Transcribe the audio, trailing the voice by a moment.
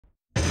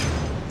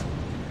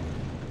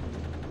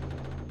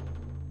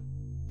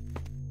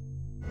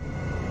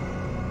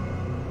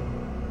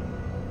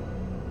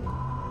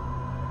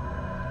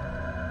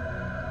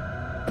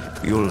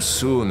You'll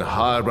soon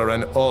harbor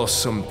an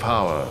awesome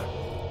power.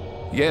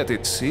 Yet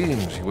it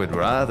seems you would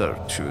rather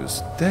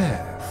choose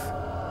death.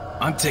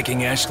 I'm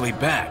taking Ashley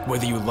back,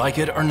 whether you like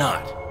it or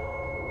not.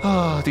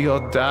 Ah, the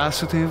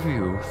audacity of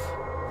youth.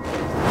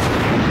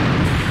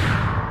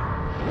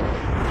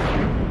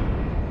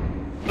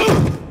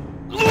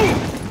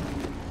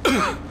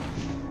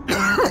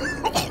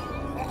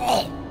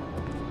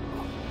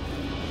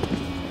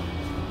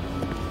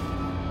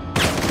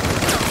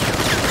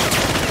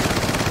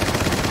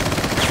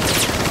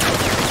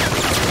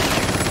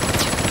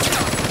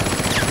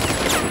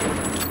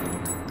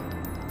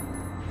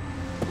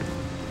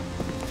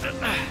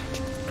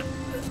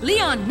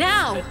 Leon,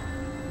 now!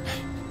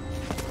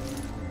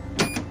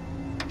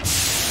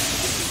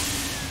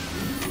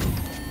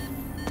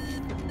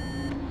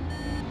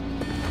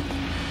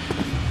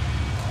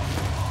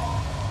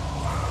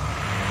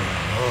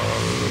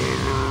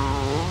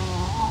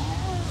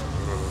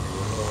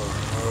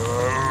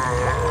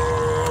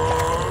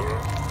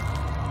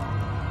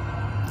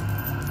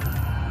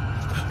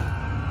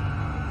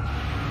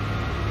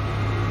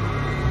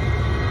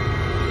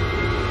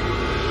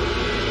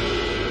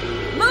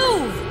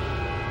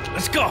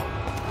 Let's go!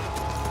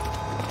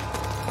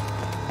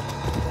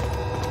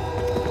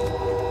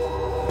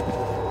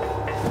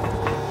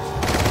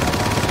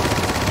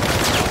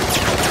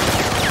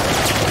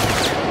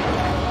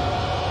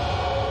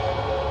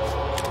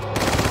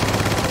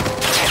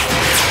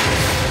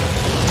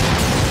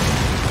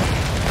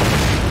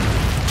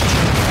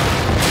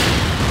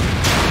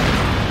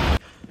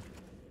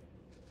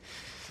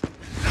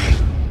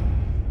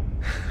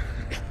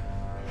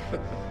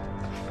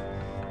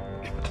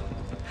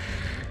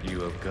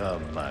 You have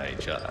come, my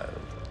child.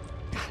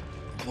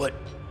 What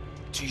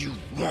do you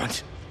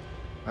want?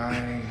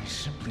 I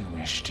simply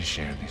wish to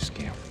share this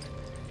gift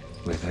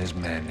with as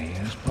many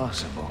as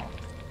possible.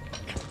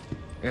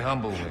 A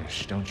humble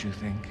wish, don't you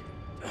think?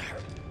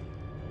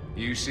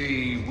 You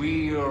see,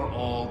 we are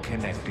all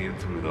connected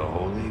through the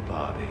holy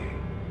body.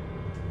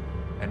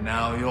 And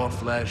now your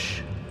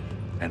flesh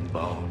and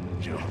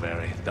bones, your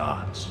very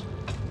thoughts,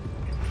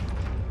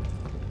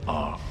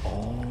 are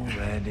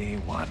already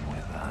one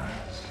with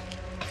us.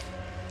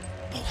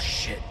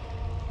 Bullshit.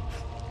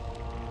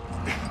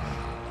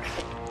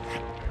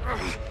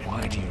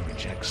 Why do you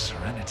reject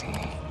serenity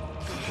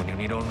when you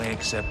need only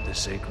accept the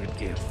sacred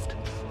gift?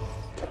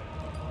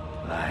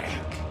 Like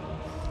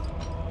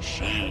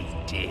she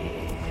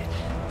did.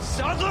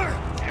 Sadler!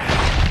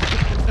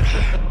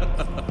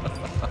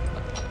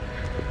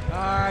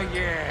 Ah,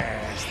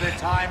 yes, the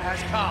time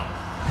has come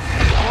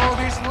for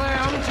this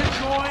lamb to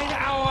join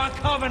our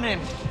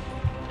covenant.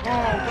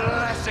 Oh,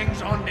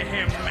 blessings unto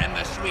him and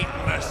the sweet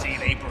mercy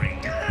they bring.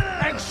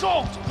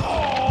 Exalt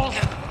all,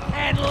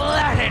 and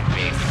let it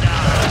be done.